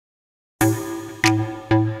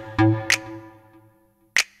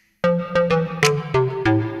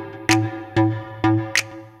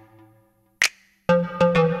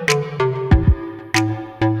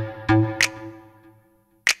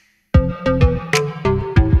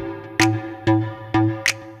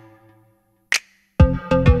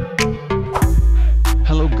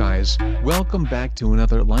guys, welcome back to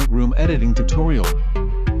another Lightroom editing tutorial.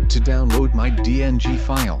 To download my DNG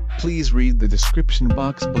file, please read the description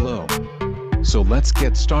box below. So let's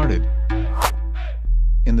get started.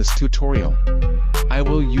 In this tutorial, I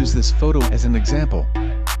will use this photo as an example.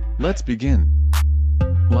 Let's begin.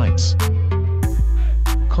 Lights.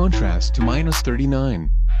 Contrast to -39.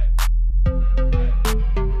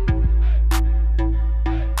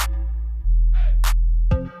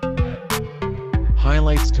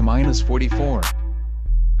 Highlights to -44.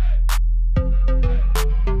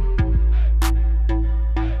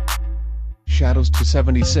 Shadows to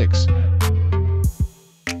 76.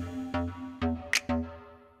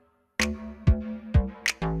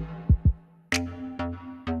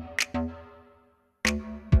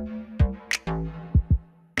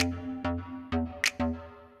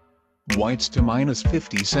 Whites to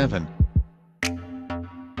 -57.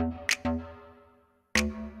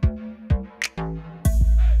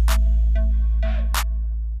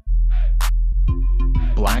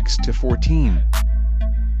 Blacks to 14.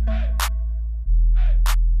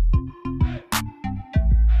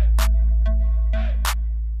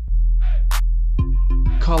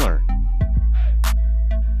 Color.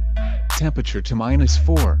 Temperature to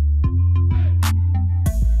 -4.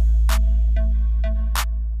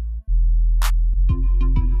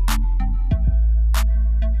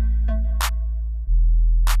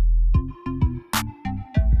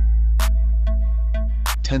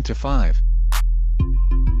 Ten to 5.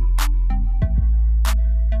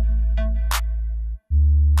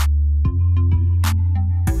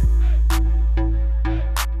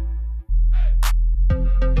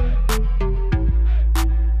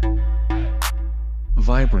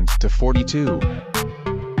 Vibrance to 42.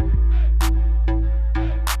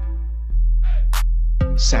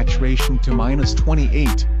 Saturation to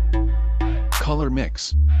 -28. Color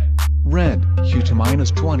mix. Red hue to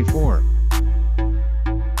 -24.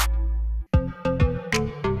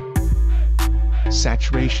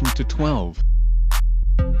 Saturation to 12.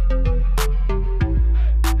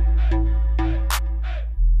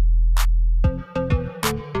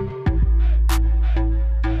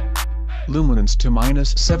 Luminance to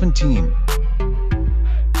 -17.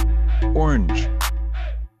 Orange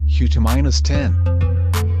hue to -10.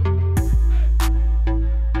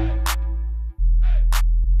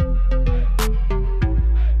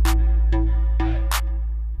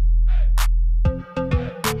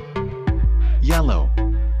 Yellow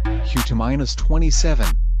hue to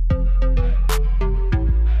 -27.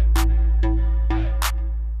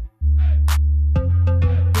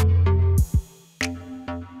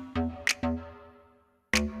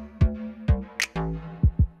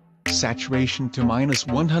 Saturation to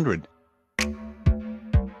 -100.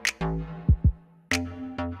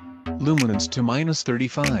 Luminance to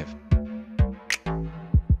 -35.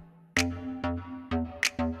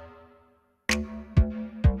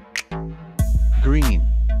 Green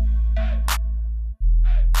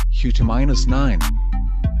hue to -9.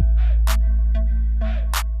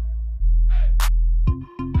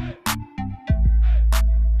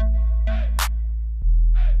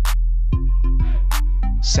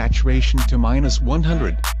 Saturation to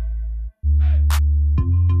 -100.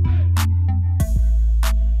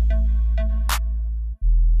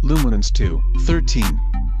 Luminance to 13.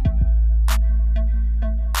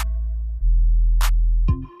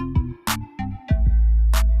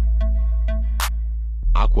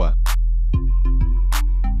 Aqua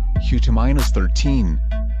hue to -13.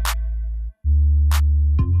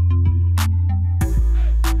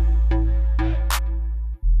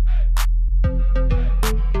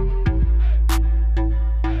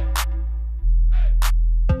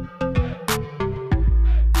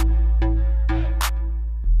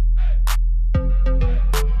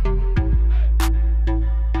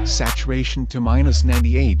 Saturation to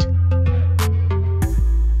 -98.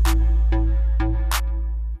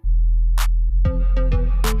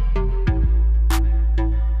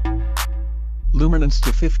 Luminance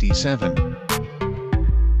to 57.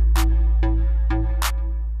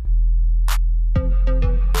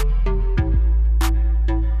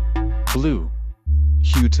 Blue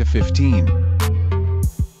hue to 15.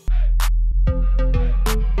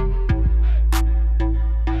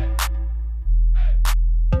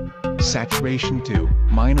 Saturation to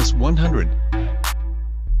 -100.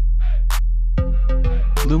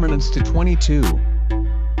 Luminance to 22.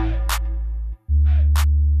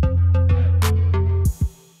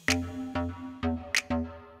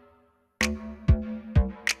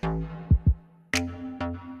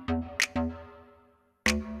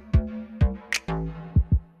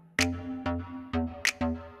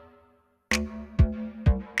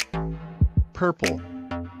 Purple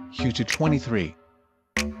hue to 23.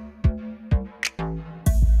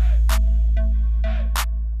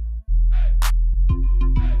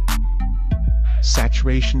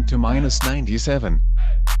 Saturation to -97.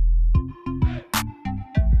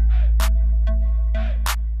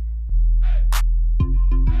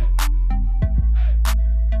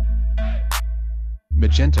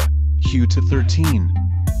 Magenta, hue to 13.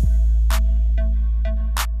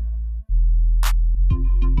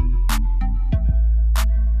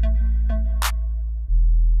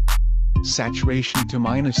 Saturation to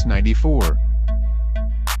 -94.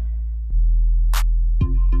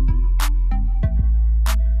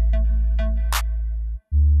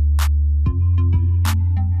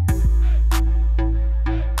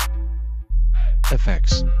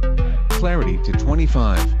 Effects. Clarity to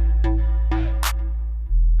 25.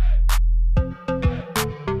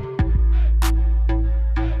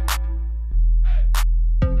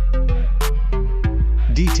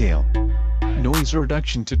 Detail. Noise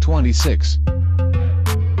reduction to 26.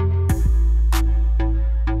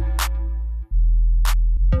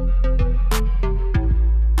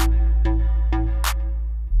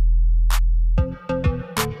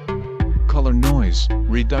 Color noise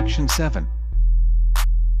reduction 7.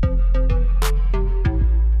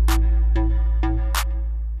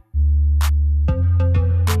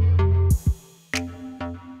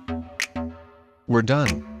 We're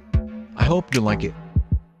done. I hope you like it.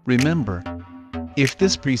 Remember, if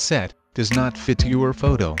this preset does not fit your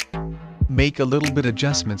photo, make a little bit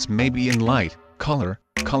adjustments, maybe in light, color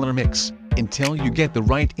mix, until you get the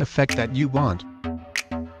right effect that you want.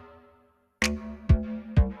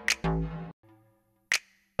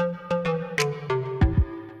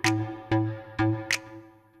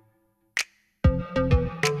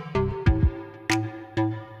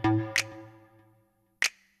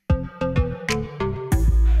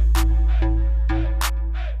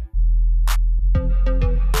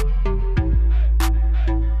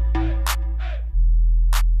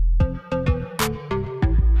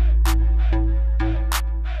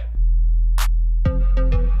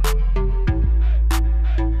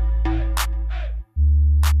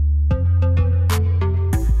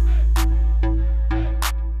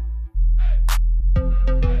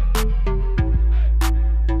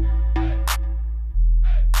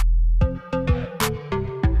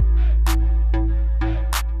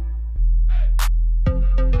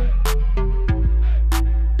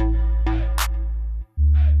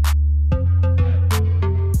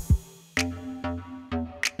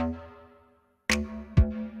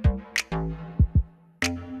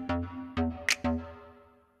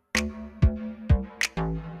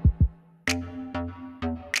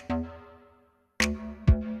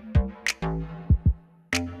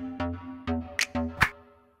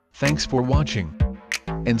 Thanks for watching,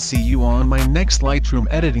 and see you on my next Lightroom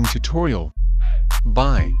editing tutorial.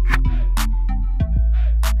 Bye.